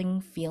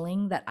fulfilling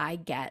feeling that I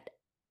get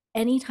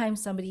anytime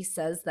somebody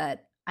says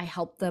that I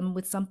helped them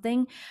with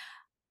something,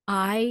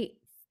 I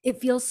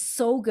it feels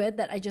so good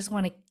that I just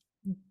want to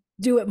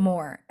do it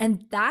more.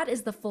 And that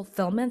is the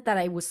fulfillment that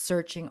I was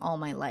searching all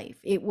my life.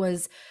 It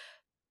was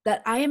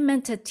that I am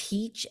meant to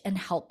teach and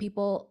help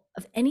people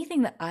of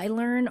anything that I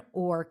learn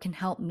or can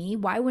help me.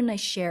 Why wouldn't I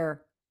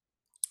share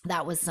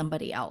that with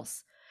somebody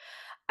else?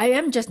 I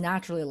am just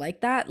naturally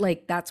like that.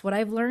 Like, that's what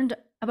I've learned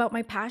about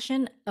my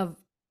passion of,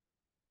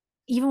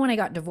 even when I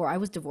got divorced. I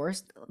was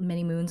divorced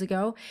many moons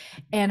ago,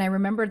 and I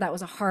remember that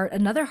was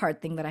another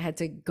hard thing that I had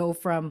to go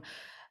from.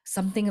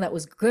 Something that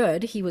was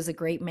good. He was a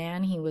great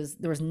man.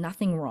 There was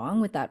nothing wrong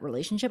with that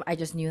relationship. I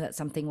just knew that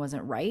something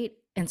wasn't right.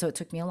 And so it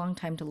took me a long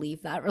time to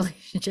leave that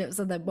relationship.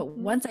 But Mhm.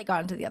 once I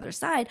got into the other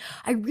side,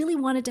 I really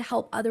wanted to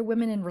help other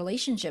women in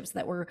relationships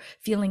that were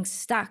feeling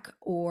stuck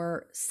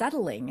or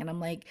settling. And I'm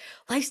like,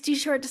 life's too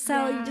short to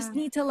settle. You just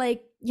Yeah. need to,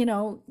 like,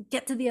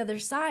 get to the other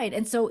side.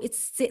 And so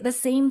it's the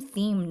same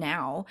theme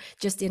now,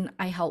 just in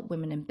I help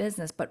women in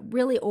business, but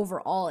really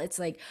overall, it's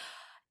like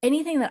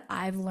anything that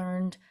I've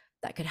learned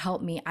that could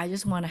help me, I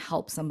just want to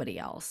help somebody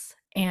else.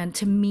 And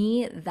to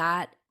me,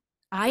 that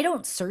I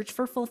don't search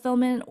for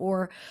fulfillment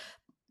or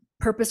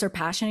purpose or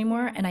passion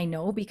anymore. And I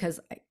know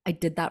because I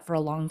did that for a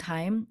long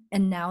time.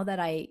 And now that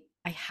I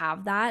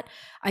have that,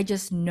 I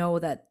just know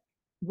that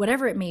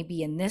whatever it may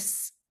be in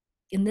this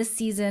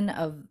season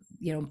of,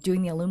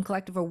 doing the Illume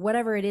Collective or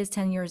whatever it is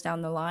 10 years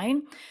down the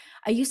line,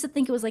 I used to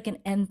think it was like an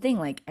end thing,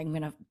 like I'm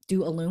going to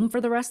do Illume for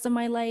the rest of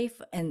my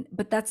life.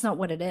 But that's not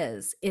what it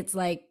is. It's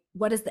like,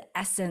 what is the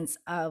essence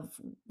of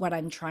what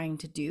I'm trying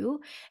to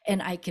do?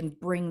 And I can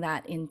bring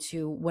that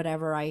into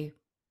whatever I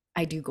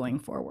do going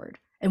forward.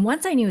 And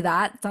once I knew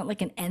that, it's not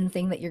like an end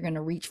thing that you're going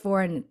to reach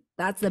for and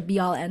that's the be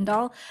all end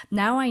all.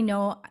 Now I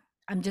know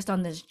I'm just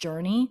on this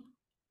journey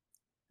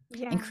and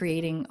Yeah.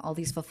 creating all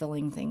these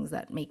fulfilling things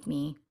that make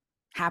me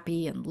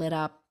happy and lit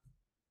up.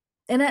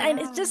 And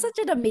it's just Yeah. such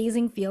an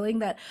amazing feeling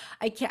that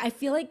I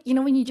feel like,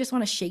 when you just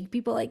want to shake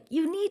people, like,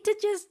 you need to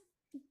just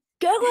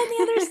go on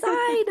the other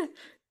side.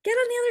 Get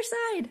on the other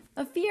side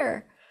of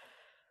fear.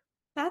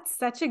 That's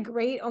such a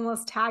great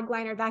almost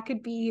tagline, or that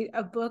could be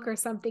a book or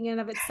something in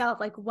of itself.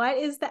 Like, what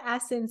is the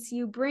essence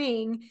you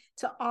bring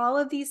to all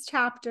of these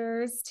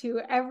chapters, to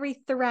every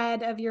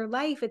thread of your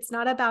life? It's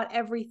not about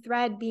every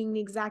thread being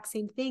the exact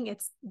same thing.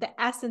 It's the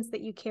essence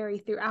that you carry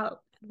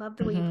throughout. I love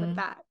the way you put Mm-hmm.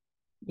 that.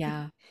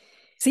 Yeah.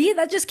 See,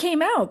 that just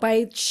came out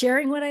by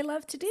sharing what I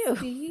love to do.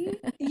 See?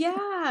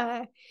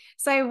 Yeah.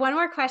 So I have one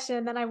more question,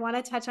 and then I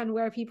want to touch on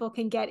where people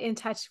can get in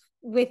touch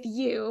with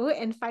you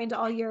and find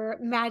all your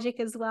magic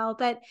as well.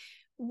 But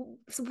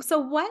so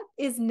what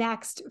is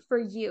next for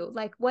you?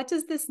 Like, what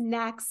does this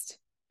next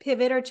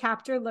pivot or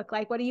chapter look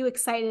like? What are you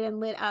excited and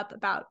lit up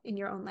about in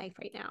your own life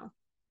right now?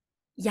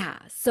 Yeah.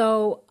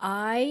 So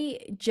I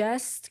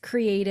just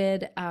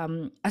created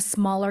a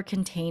smaller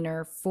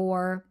container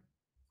for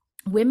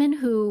women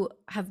who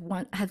have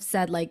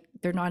said, like,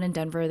 they're not in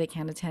Denver, they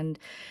can't attend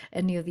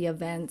any of the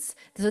events.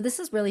 So this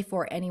is really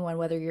for anyone,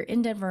 whether you're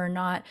in Denver or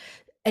not,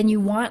 and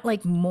you want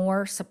like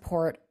more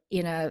support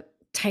in a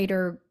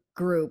tighter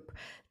group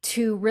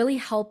to really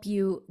help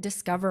you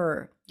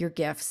discover your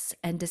gifts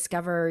and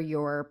discover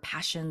your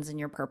passions and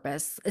your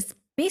purpose. It's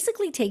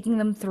basically taking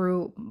them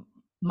through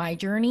my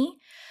journey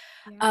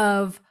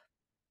of,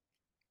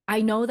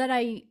 I know that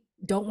I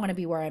don't want to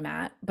be where I'm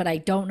at, but I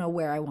don't know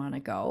where I want to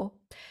go.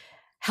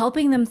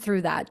 Helping them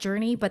through that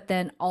journey, but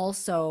then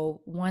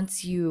also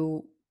once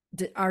you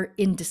are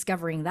in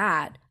discovering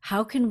that,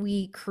 how can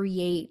we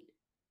create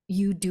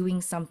you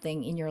doing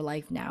something in your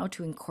life now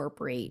to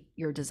incorporate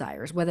your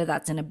desires, whether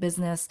that's in a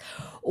business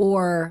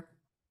or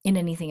in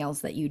anything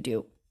else that you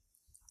do.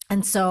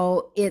 And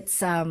so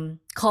it's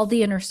called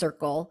the Inner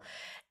Circle.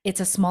 It's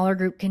a smaller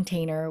group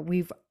container.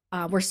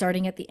 We're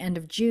starting at the end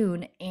of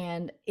June,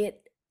 and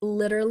it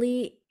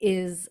literally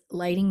is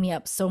lighting me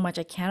up so much.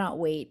 I cannot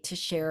wait to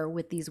share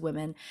with these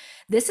women.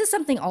 This is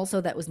something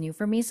also that was new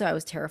for me, so I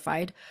was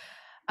terrified.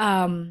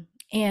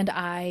 And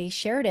I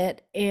shared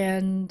it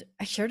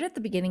at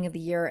the beginning of the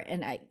year,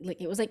 and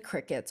it was like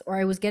crickets, or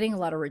I was getting a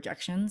lot of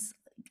rejections,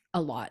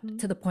 a lot,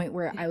 to the point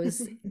where I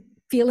was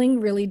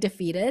feeling really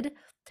defeated.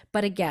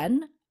 But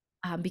again,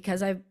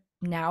 because I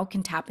now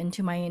can tap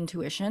into my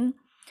intuition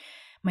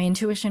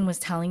was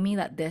telling me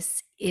that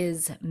this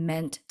is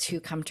meant to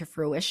come to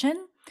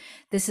fruition.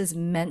 This is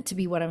meant to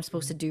be what I'm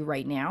supposed to do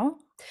right now.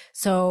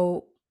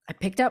 So I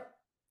picked up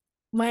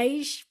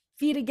my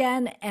feet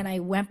again and I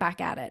went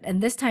back at it.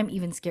 And this time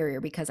even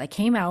scarier, because I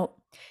came out,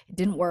 it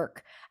didn't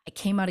work. I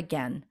came out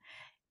again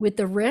with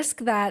the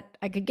risk that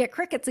I could get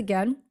crickets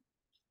again.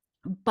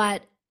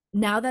 But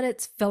now that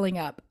it's filling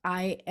up,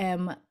 I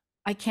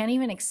can't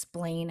even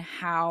explain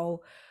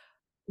how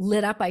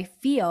lit up I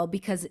feel,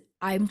 because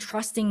I'm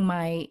trusting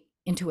my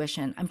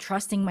intuition. I'm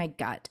trusting my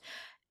gut,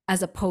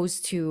 as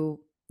opposed to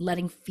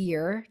letting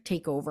fear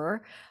take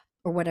over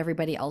or what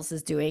everybody else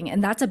is doing.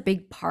 And that's a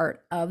big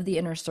part of the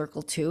Inner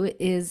Circle too,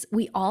 is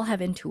we all have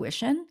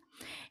intuition.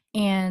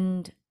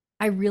 And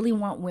I really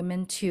want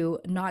women to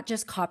not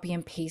just copy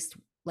and paste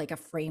like a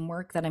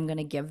framework that I'm going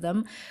to give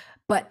them,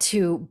 but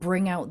to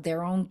bring out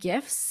their own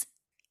gifts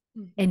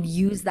and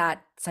use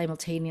that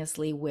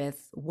simultaneously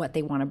with what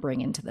they want to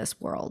bring into this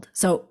world.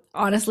 So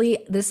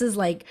honestly, this is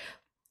like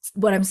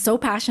what I'm so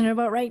passionate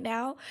about right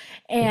now.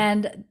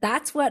 And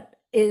that's what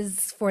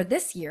is for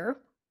this year.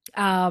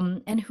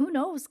 And who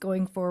knows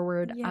going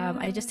forward.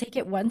 I just take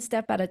it one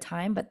step at a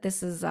time, but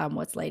this is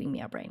what's lighting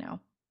me up right now.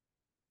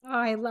 Oh,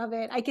 I love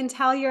it. I can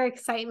tell your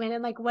excitement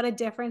and like what a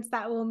difference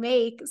that will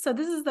make. So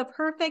this is the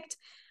perfect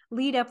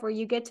lead up where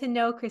you get to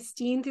know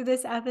Kristine through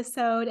this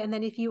episode. And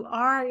then if you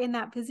are in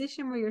that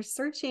position where you're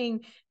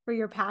searching for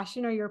your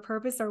passion or your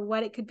purpose or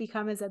what it could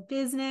become as a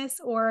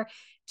business, or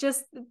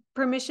just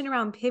permission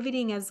around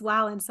pivoting as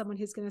well, and someone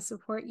who's going to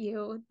support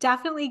you,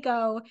 definitely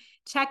go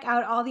check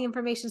out all the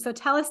information. So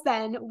tell us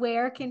then,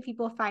 where can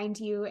people find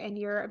you and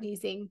your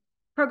amazing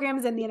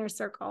programs in the Inner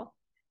Circle?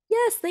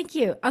 Yes, thank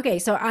you. Okay,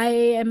 so I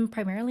am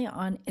primarily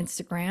on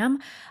Instagram.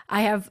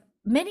 I have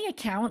many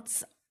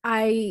accounts.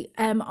 I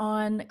am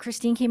on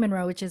Kristine K.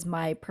 Munro, which is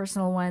my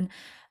personal one.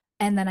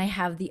 And then I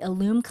have the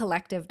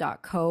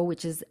illumecollective.co,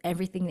 which is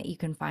everything that you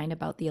can find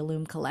about the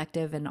Illume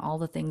Collective and all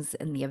the things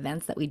and the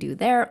events that we do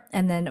there.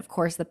 And then, of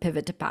course, the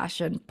Pivot to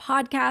Passion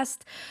podcast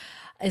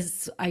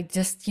I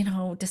just,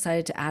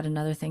 decided to add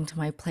another thing to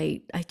my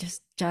plate. I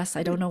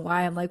don't know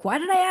why. I'm like, why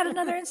did I add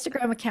another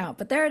Instagram account?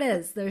 But there it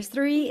is. There's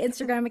 3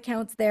 Instagram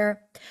accounts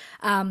there.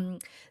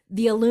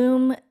 The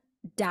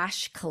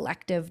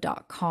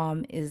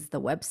illume-collective.com is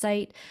the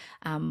website.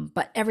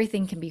 But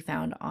everything can be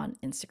found on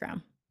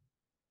Instagram.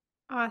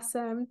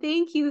 Awesome.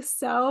 Thank you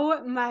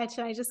so much.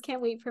 And I just can't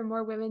wait for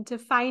more women to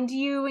find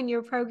you and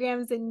your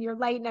programs and your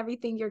light and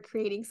everything you're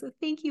creating. So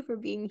thank you for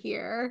being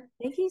here.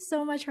 Thank you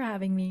so much for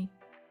having me.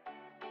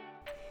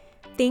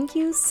 Thank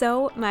you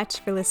so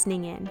much for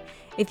listening in.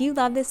 If you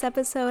love this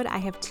episode, I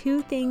have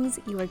 2 things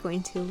you are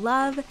going to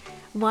love.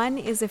 One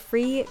is a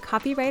free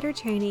copywriter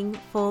training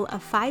full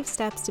of 5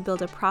 steps to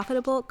build a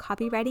profitable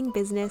copywriting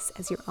business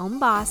as your own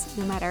boss,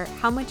 no matter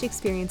how much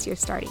experience you're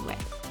starting with.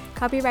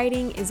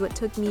 Copywriting is what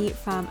took me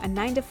from a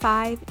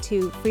 9-to-5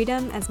 to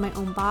freedom as my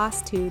own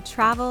boss, to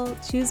travel,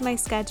 choose my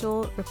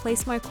schedule,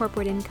 replace my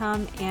corporate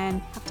income,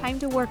 and have time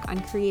to work on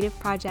creative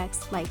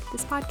projects like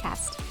this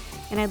podcast.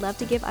 And I'd love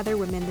to give other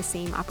women the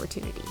same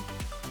opportunity.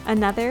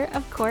 Another,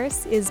 of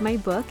course, is my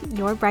book,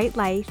 Your Bright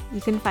Life.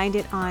 You can find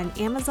it on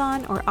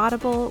Amazon or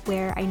Audible,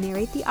 where I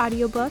narrate the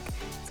audiobook,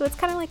 so it's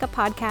kind of like a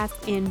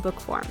podcast in book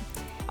form.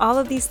 All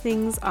of these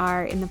things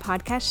are in the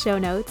podcast show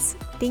notes.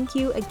 Thank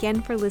you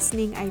again for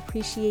listening. I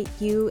appreciate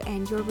you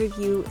and your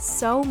review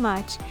so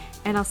much,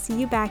 and I'll see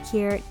you back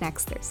here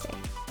next Thursday.